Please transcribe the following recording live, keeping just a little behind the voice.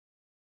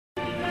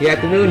Good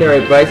afternoon,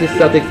 everybody. This is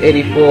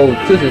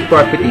Celtics84. This is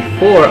part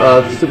 54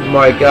 of Super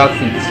Mario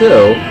Galaxy 2.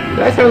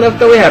 Last time we left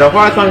though, we had a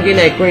hard time getting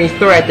that green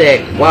star at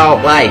that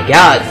Wildlife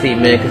Galaxy,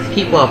 man, because he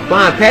keep on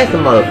flying past the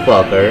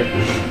motherfucker.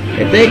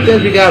 And thank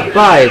goodness we got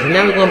by. So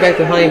now we're going back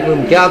to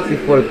Honeymoon Galaxy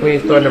for the green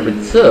star number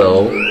 2.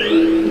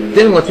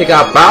 Then we're going to take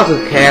out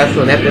Bowser's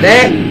Castle, and after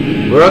that,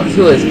 World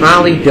 2 is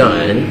finally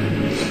done.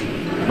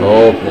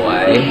 Oh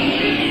boy.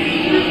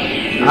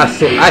 I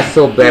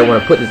so bad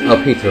want to put this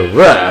up here to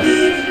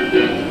rest.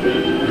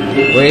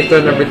 Green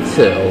star number 2. Is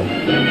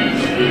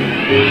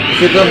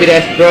it gonna be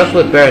that stressful?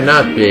 It better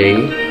not be.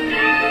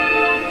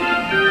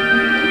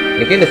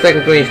 Again, the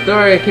second green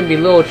star, it can be a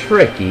little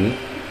tricky.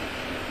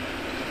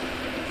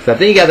 So I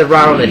think you got to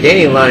ride on the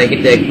Danny line and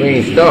get that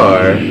green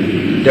star.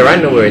 There, I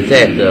know where it's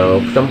at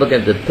though, because I'm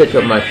looking at the picture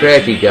of my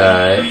strategy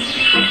guide.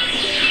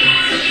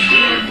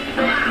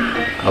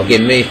 I'll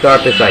get many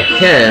starfish I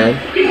can.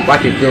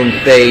 Watch your zoom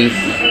face.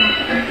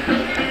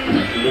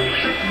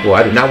 Boy,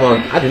 I do not,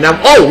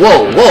 oh,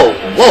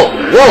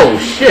 whoa,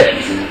 shit!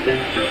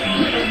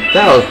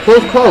 That was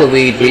close call,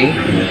 Luigi.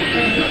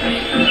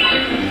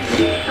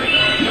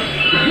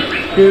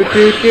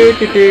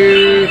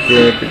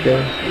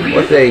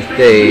 What's today's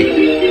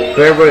date?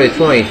 February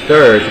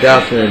 23rd,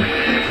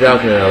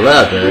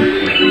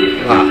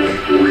 2011. Wow.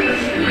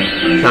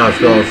 Time's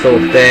going so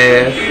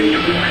fast.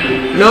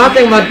 No, I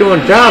think about doing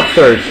job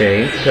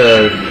searching,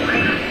 because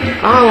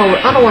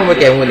I don't want to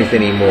work at Wendy's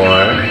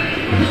anymore.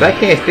 So I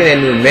can't stand that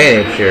new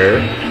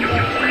manager.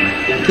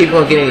 Keep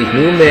on getting these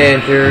new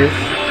managers.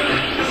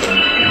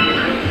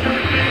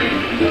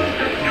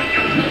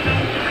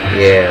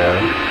 Yeah.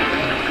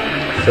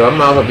 So I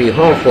might as well be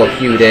home for a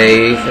few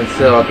days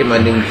until I get my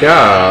new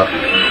job.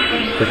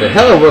 Cause the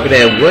hell of working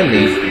at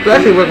Wendy's,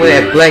 especially working with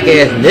that black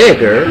ass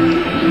nigger.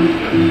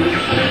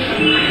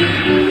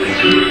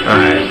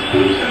 Alright.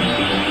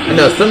 I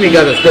know some of you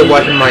guys are still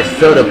watching my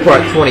Soda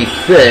Part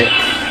 26.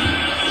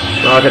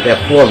 I was at that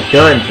 4th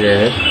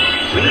dungeon.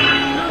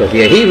 Cause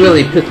yeah, he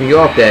really pissed me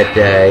off that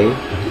day.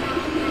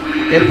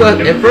 And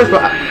first of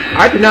all,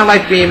 I do not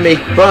like being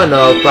made fun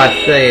of by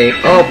saying,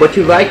 "Oh, but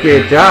you like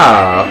your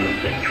job."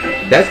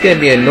 That's gonna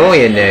be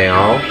annoying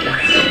now.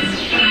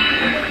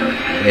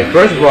 And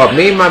first of all,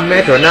 me and my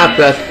mentor are not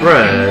best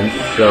friends,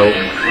 so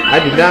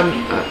I do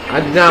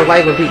not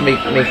like when people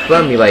make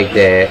fun of me like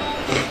that.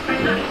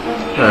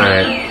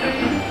 Alright.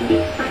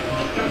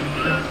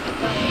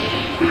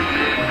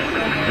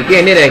 You're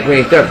getting near that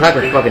green stuff, so I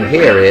can fucking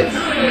hear it.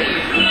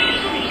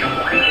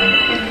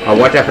 Oh,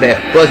 watch out for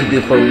that fuzzy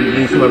dude before we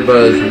lose my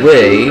brother's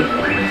way.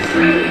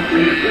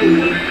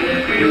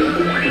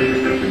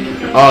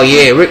 Oh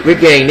yeah, we're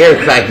getting there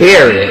because I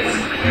hear it.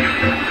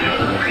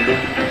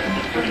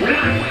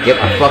 Yep,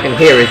 I fucking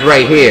hear it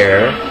right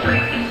here.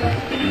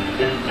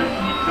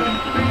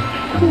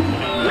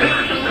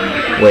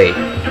 Wait.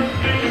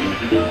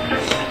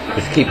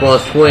 Just keep on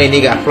swinging,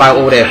 you gotta fly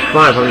over that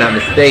front if I'm not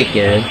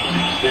mistaken.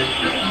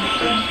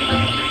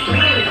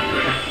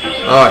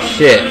 Oh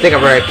shit, I think I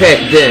already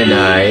passed, didn't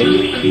I?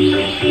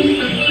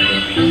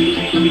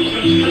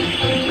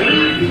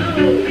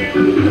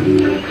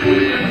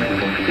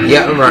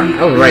 Yeah, I'm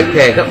right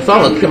past. So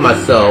I'm gonna kill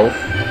myself.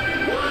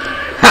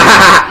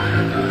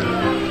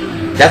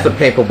 That's a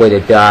painful way to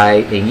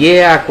die. And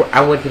yeah,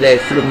 I went to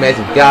that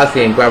Supermassive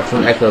Galaxy and grabbed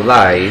some extra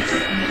lives.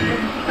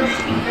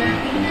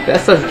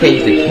 That's such a can't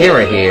use the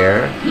camera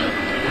here.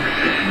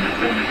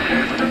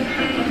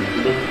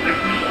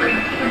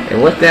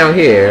 And what's down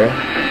here?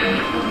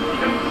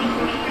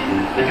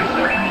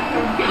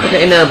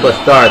 Ain't nothing but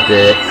star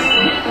this.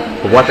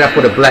 But watch out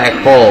for the black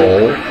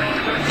hole.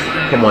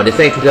 Come on, this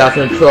ain't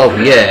 2012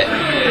 yet.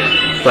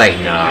 It's like,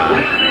 nah.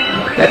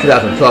 That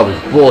 2012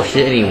 is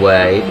bullshit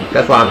anyway.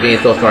 That's why I'm being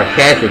so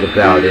sarcastic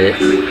about it.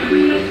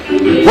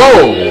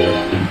 Whoa!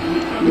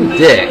 You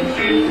dick.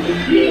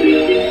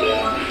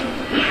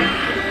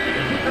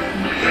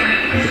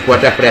 Just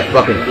watch out for that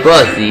fucking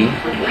fuzzy.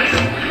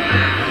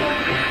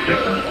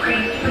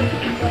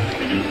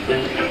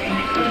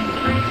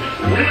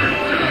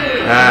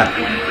 Ah.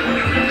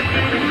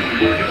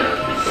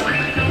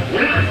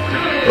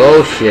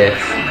 Oh shit.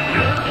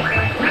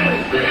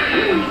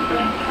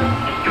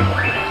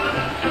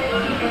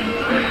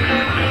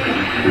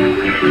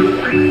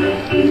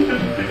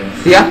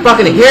 See, I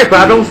fucking hear it, but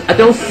I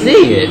don't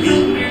see it.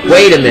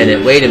 Wait a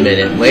minute.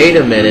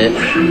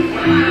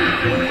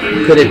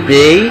 Could it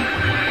be?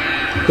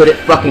 Could it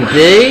fucking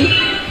be?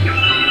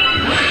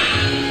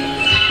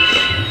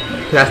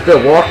 Can I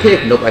still walk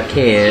it? Nope, I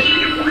can't.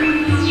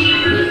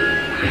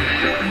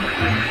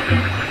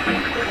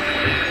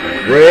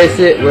 Where is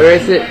it?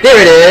 There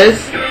it is!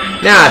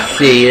 Now I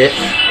see it.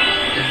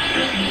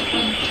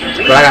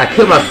 But I gotta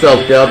kill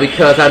myself though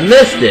because I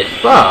missed it.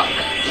 Fuck.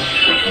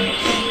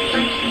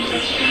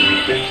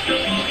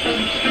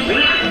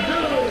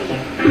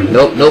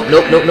 Nope. No.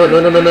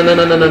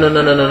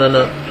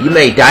 You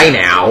may die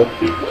now.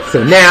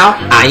 So now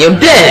I am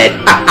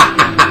dead.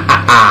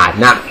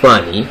 Not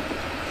funny.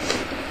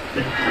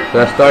 So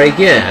let's start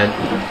again.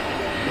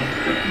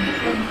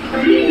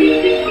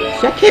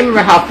 See, I can't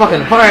remember how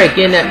fucking hard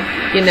getting that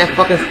getting that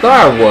fucking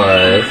star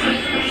was.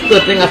 It's a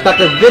good thing I stopped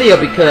this video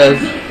because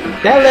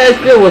that last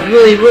video was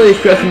really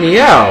stressing me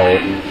out.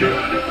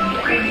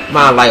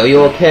 Mom like, are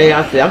you okay?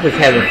 I said, I'm just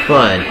having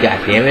fun,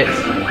 god damn it.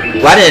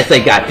 Well, I didn't say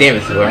god damn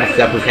it to her, I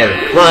said I'm just having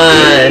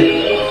fun.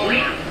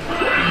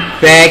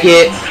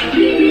 Faggots.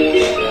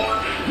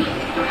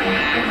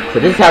 So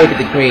this is how we get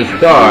the green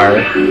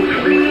star.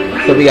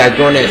 So we gotta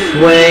go on that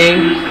swing.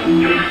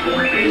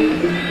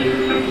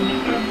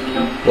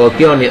 Well,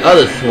 get on the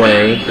other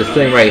swing, the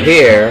swing right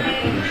here.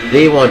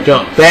 Then you wanna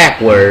jump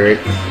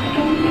backwards.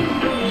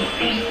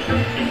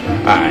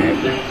 Alright.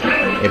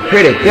 And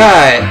pray to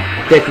God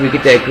that we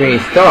get that green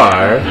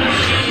star.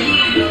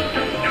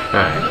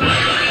 Alright.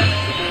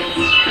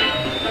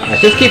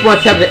 Just keep on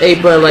tapping the A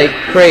button like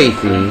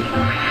crazy.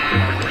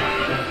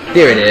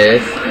 There it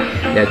is.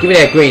 Now give me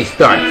that green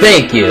star.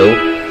 Thank you.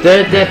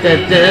 Dun, dun,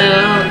 dun,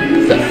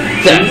 dun.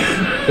 Success.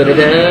 Dun, dun,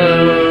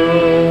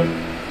 dun.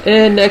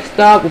 And next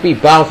stop will be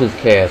Bowser's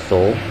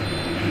Castle.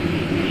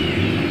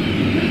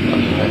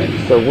 Alright,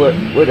 so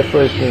where the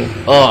first green?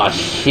 Oh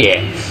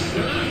shit.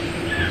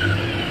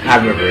 I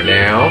remember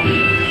now.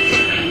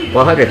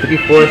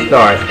 154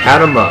 stars.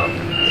 Count them up.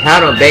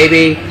 Count them,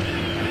 baby.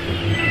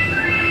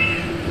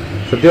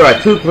 So there are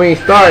 2 green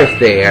stars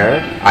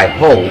there. I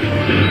hope.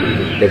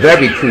 There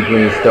better be 2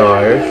 green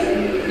stars.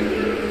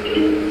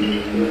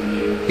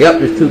 Yep,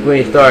 there's 2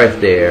 green stars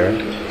there.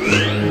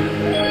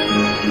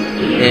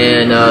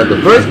 And the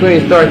first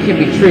green star can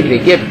be tricky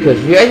to get because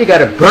you actually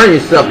gotta burn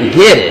yourself to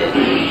get it.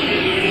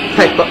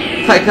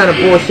 What kind of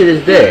bullshit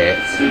is that?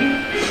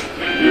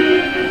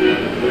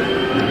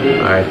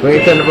 Alright,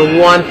 green star number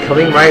 1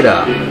 coming right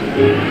up.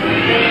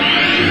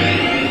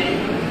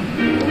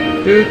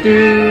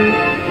 Doo-doo.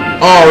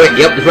 Oh, wait,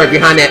 yep, it's right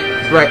behind that.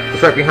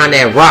 It's right behind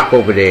that rock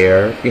over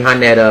there.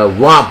 Behind that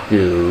womp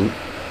dude.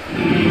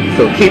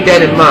 So keep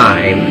that in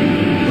mind.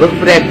 Look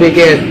for that big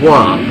ass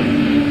womp.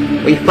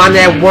 When you find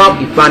that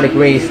womp, you find the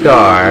green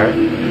star.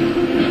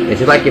 And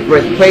just like your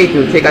first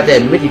playthrough, take out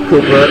that Mini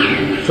Cooper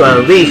to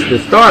unleash the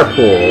star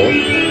pool.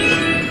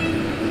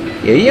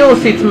 Yeah, you don't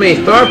see too many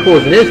star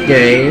pools in this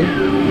game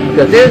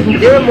because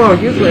they're more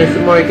useful in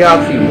Super Mario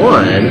Galaxy 1.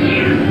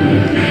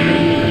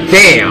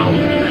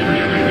 Damn.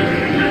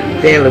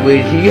 Damn,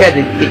 Luigi, you had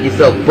to get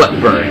yourself butt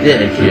burned,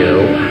 didn't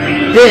you?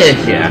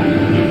 Didn't ya?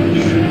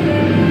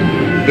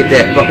 Get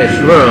that fucking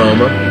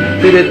shroom.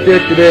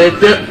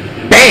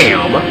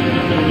 Bam!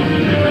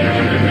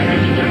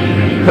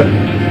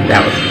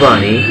 That was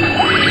funny.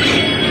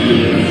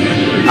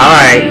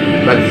 Alright,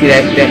 about to see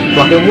that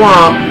fucking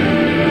womp.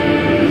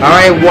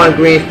 Alright, 1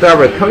 green star,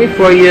 we're coming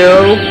for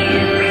you.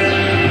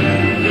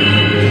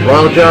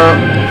 Long jump.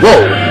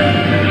 Whoa!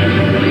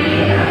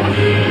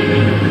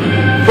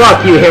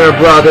 Fuck you, Hammer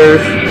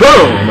Brothers!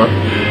 Boom!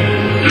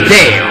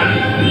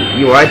 Damn!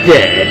 You are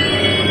dead.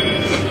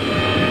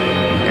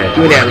 Now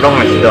do that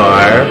launch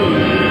star.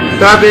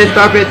 Star bits!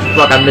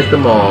 Fuck, I missed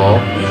them all.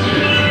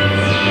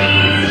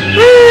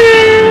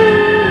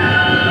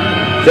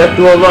 Just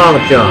do a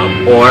long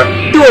jump, or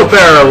do a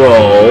barrel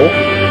roll.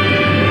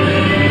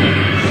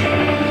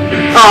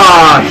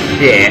 Aw,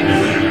 shit!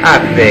 I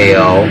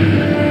fail.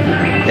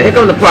 And here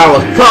comes the part I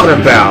was talking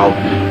about.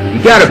 You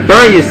gotta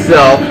burn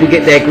yourself to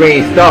get that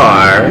green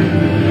star.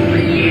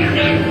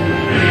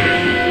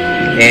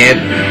 And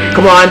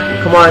come on.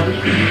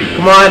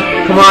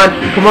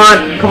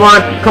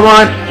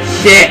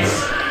 Shit.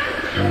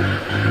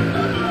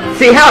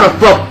 See, how the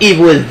fuck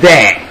evil is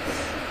that?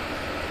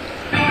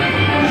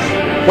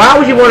 Why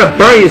would you want to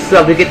burn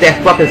yourself to get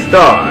that fucking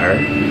star?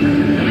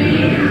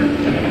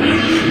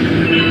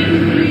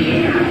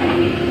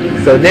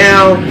 So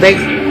now,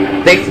 thanks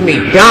to me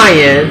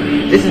dying,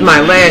 this is my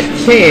last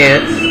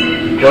chance.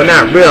 Well,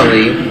 not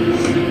really.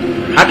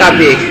 I gotta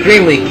be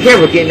extremely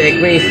careful getting that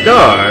green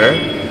star.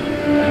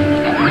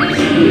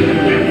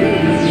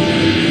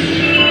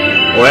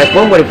 Well, that's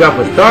one way to go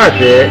for star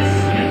bits.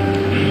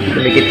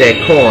 Let me get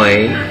that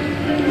coin.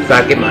 So I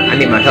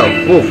need my health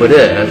full for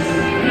this.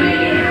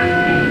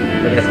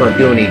 But that's gonna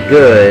do any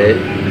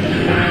good.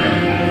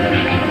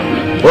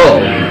 Whoa.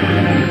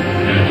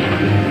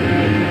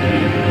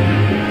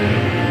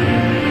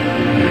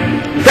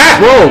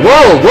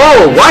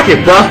 Whoa! Watch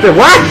it, Buster!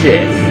 Watch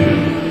it!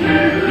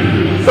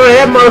 So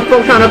that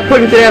motherfucker trying to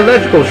push into that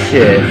electrical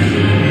shit.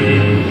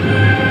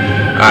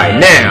 Alright,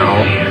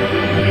 now.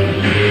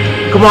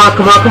 Come on,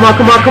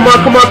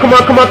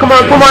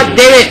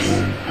 damn it!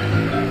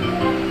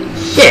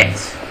 Shit!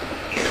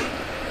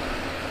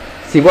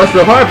 See, what's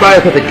so hard about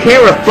it because the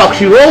camera fucks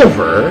you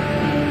over.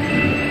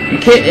 You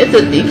can't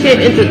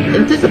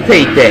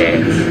anticipate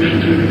that.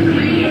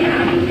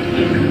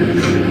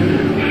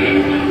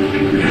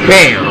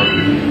 Bam!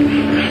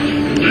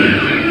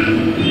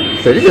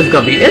 So this is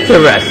gonna be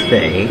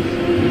interesting.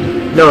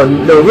 No,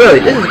 really,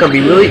 this is gonna be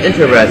really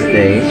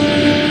interesting.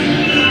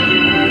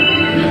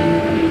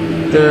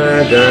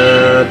 Dun,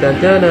 dun, dun,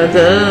 dun, dun,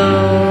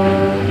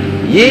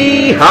 dun.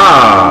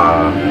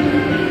 Yeehaw!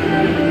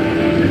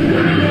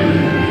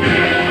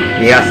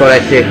 Yeah, I saw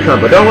that shit come,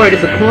 but don't worry,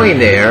 there's a coin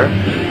there.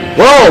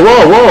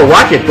 Whoa!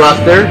 Watch it,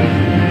 Buster!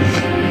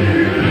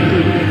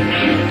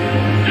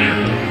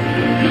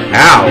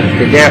 Ouch!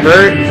 Did that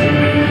hurt?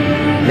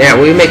 Now,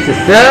 will you make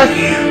success?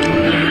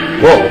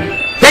 Whoa!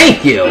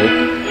 Thank you!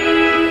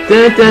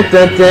 Dun dun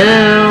dun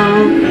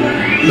dun!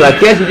 So I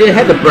guess you didn't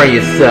have to burn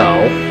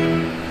yourself.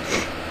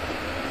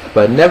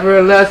 But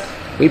nevertheless,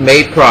 we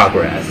made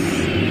progress.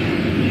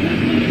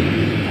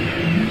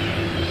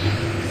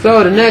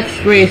 So the next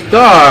green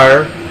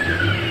star,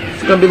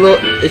 it's gonna be a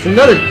little, it's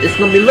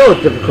gonna be a little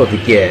difficult to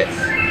get.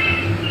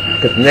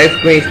 Cause the next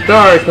green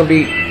star is gonna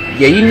be,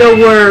 yeah, you know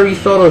where you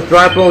saw those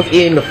dry bones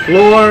eating the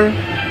floor?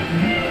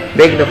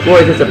 Making the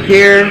floor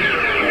disappear?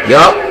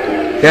 Yup,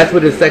 that's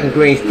where the second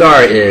green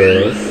star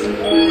is.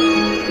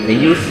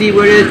 And you'll see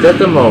where it is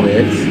just a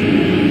moment.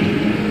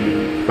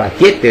 If I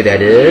get there,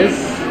 that is.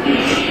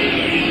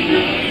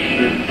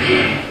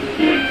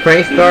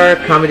 Prankstar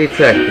Comedy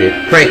Detective.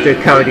 Prankster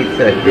Comedy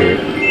Detective.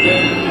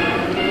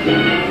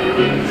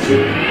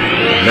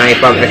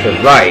 95 extra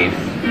life.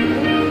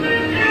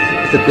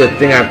 It's a good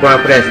thing I'm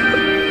going for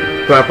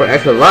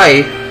extra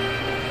life.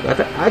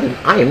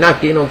 I am not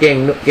getting no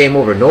game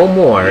over no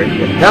more.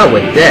 The hell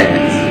with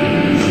that.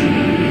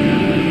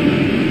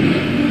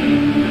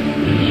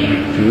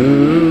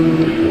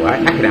 Ooh, I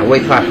cannot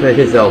wait till I finish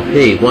this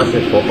LP once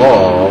and for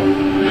all.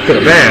 To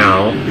the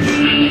bound.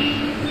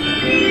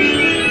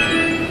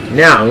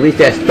 Now unleash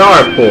that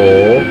star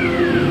pool.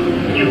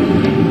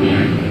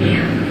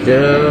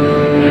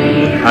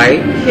 I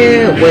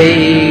can't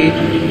wait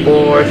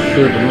for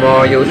Super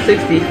Mario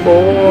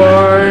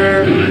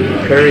 64.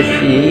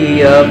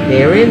 Courtesy of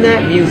hearing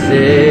that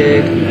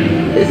music.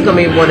 It's gonna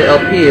be one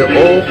LP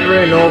over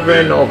and over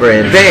and over,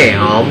 and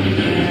bam!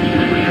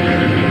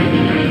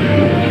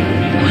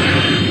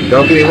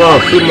 Don't get me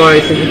wrong, Super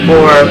Mario 64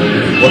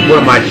 was one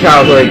of my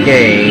childhood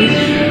games.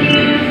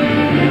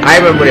 I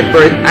remember when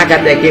I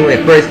got that game when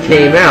it first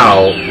came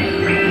out.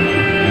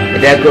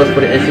 And that goes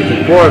for the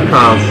N64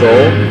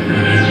 console.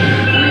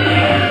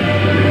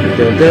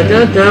 Dun dun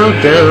dun dun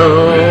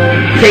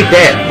dun. Take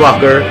that,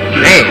 fucker.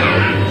 Bam!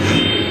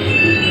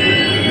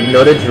 You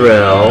know the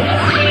drill.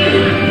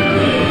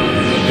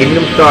 Give me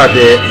them star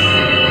bits.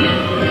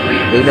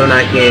 Even though I'm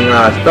not getting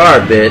star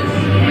bits.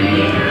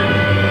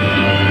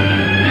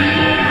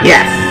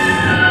 Yes!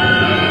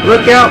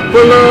 Look out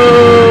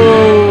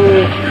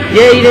below!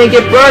 Yeah, you didn't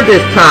get burned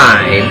this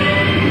time!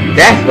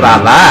 That's what I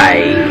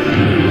like!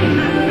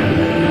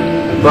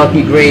 Fuck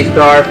you, Green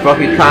Star. Fuck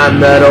you, Con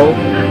Metal. I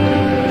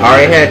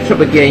already had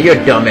trouble getting your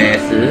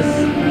dumbasses.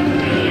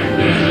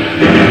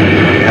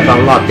 I've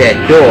unlocked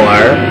that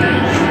door.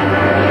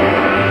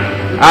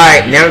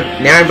 Alright, now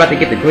I'm about to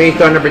get the Green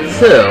Star number 2.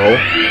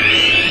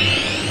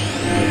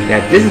 Now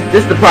this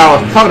is the part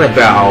I was talking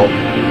about.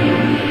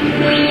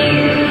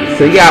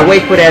 So you gotta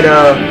wait for that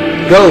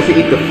ghost to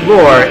eat the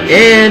floor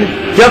and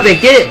jump and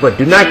get it, but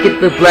do not get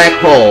the black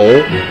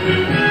hole.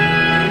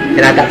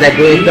 And I got that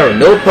Green Star,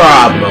 no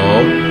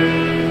problem.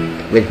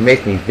 Which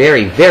makes me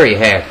very, very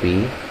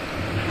happy.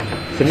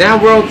 So now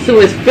World 2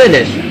 is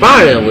finished,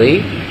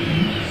 finally.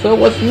 So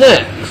what's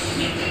next?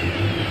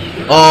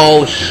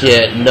 Oh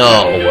shit,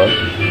 no.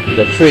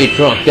 The Tree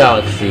Trunk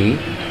Galaxy.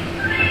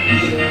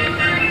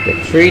 The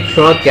Tree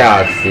Trunk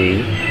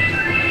Galaxy.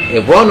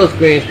 If one of those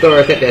green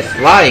stars at that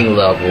sliding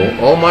level,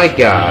 oh my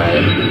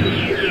god.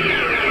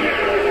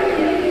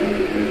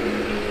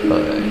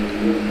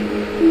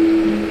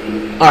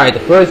 Alright, the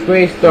first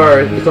green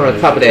star is on the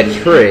top of that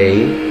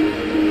tree.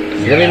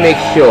 So let me make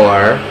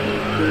sure.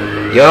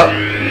 Yup.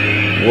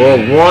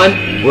 World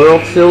 1,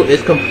 World 2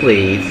 is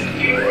complete.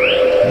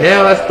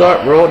 Now let's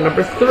start world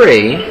number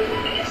 3.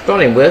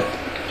 Starting with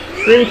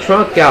Tree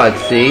Trunk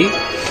Galaxy.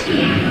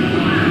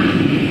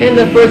 And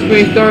the first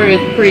green star is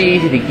pretty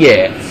easy to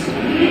get.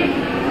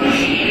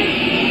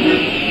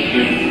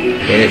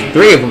 And there's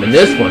 3 of them in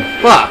this one.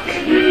 Fuck!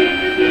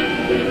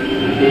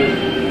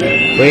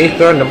 Green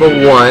star number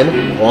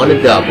 1 on the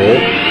double.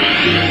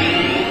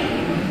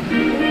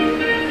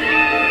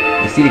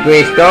 You see the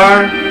green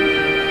star?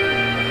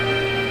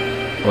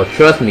 Well,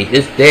 trust me,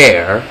 it's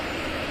there.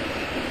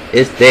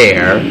 It's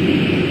there.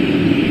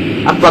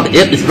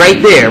 It's right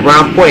there where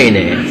I'm pointing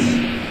at.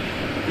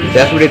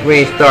 That's where the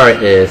green star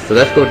is. So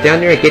let's go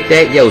down there and get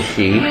that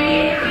Yoshi.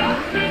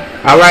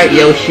 Alright,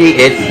 Yoshi,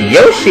 it's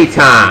Yoshi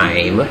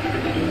time!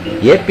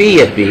 Yippee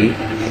yippee.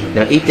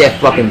 Now eat that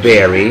fucking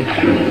berry.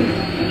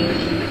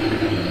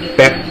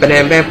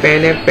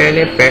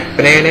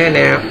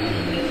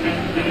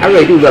 I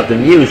really do love the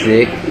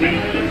music.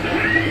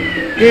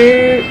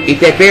 Eat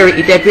that berry,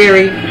 eat that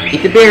berry,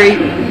 eat the berry.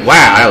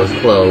 Wow, that was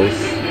close.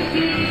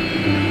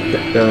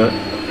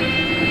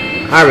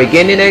 Alright, we're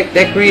getting in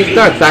that green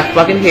star because I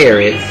fucking hear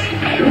it.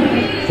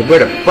 So where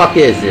the fuck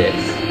is it?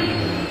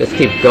 Let's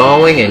keep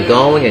going and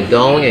going and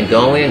going and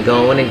going and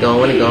going and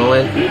going and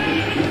going.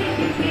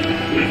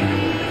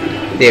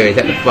 There it is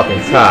at the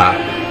fucking top.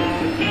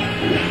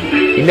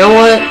 You know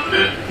what?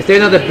 Is there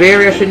another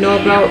berry I should know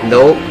about?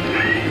 Nope.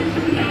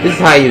 This is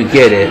how you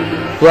get it.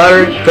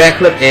 Flutter,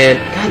 backflip, and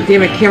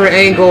goddamn it, camera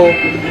angle.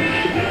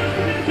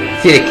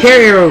 See, the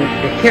camera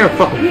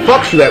fucking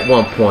fucks you at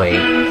one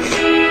point.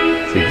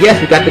 So yes,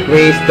 we got the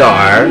green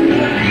star.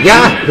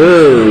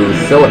 Yahoo!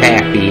 So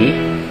happy.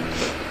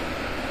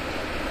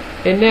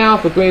 And now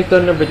for green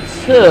star number 2.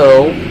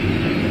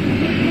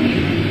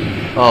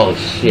 Oh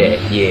shit,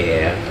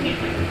 yeah.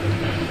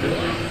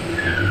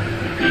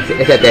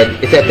 It's at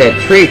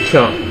that tree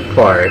trunk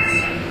parts.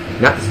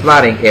 Not the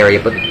sliding area,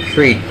 but the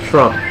tree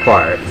trunk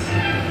parts.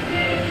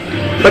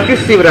 But you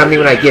see what I mean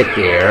when I get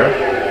there.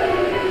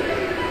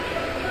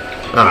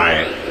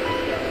 Alright.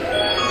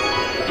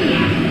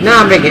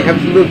 Now I'm making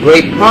absolute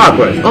great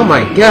progress. Oh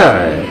my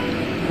god.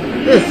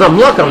 This is some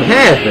luck I'm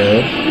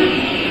having.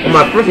 On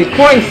my first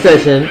recording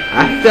session,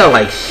 I felt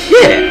like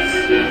shit.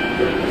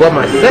 For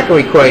my second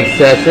recording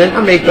session,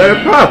 I made better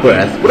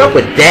progress. What up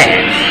with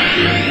that?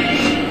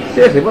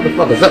 Seriously, what the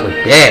fuck is up with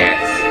that?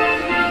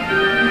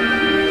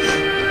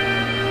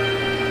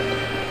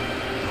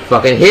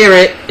 Fucking hear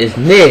it. It's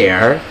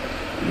near.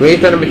 Green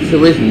star number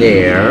 2 is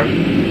near.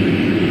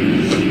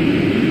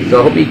 So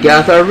I hope you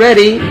guys are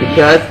ready,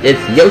 because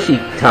it's Yoshi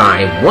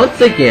time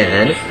once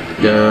again.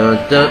 Dun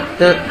dun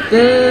dun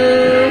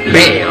dun.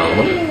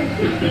 Bam!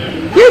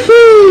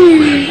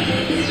 Yoshi!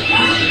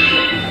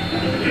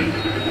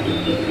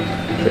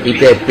 So eat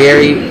that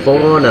berry,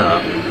 hold on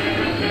up.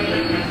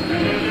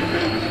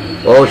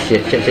 Oh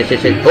shit, shit.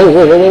 Oh,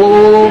 whoa, whoa, whoa,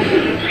 whoa,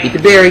 whoa. Eat the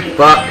berry,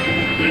 fuck.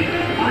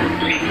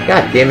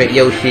 God damn it,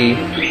 Yoshi.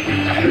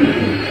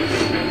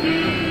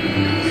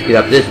 Let's get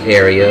up this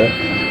area.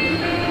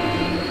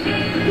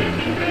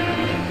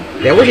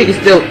 I wish you could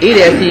still eat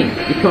it after you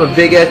become a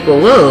big ass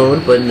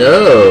balloon, but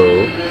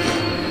no.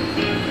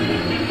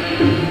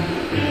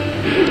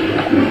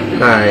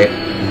 Alright.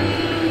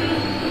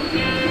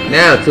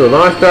 Now to a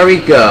Alarm Star we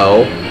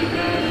go.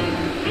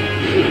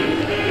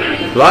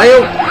 Fly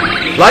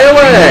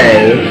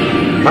away!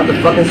 About to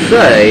fucking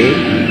say.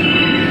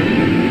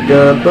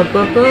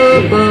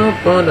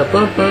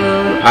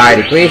 Alright,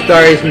 the green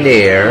star is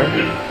near.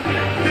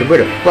 So where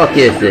the fuck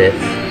is it?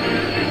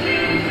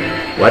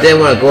 Well, I didn't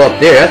want to go up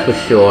there, that's for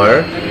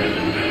sure.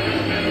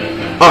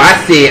 Oh, I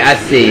see it.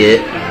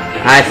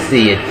 I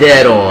see it,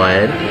 dead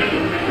on.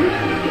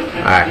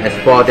 Alright, let's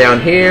fall down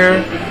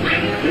here.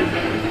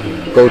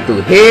 Go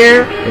through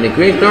here, and the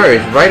green star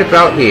is right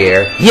about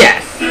here.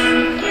 Yes!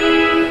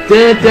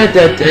 Dun, dun,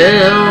 dun,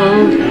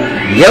 dun.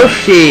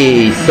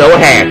 Yoshi! So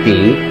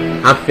happy.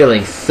 I'm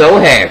feeling so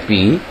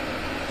happy.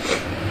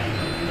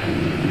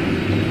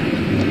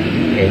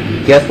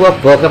 And guess what,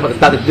 folks? I'm about to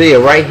stop this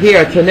video right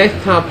here. Until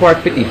next time, part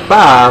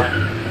 55.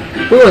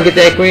 We're gonna get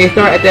that green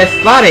star at that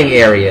sliding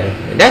area.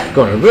 And that's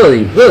gonna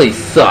really, really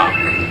suck.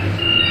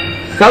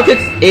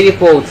 Celtics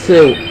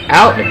 84-2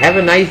 out, and have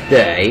a nice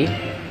day.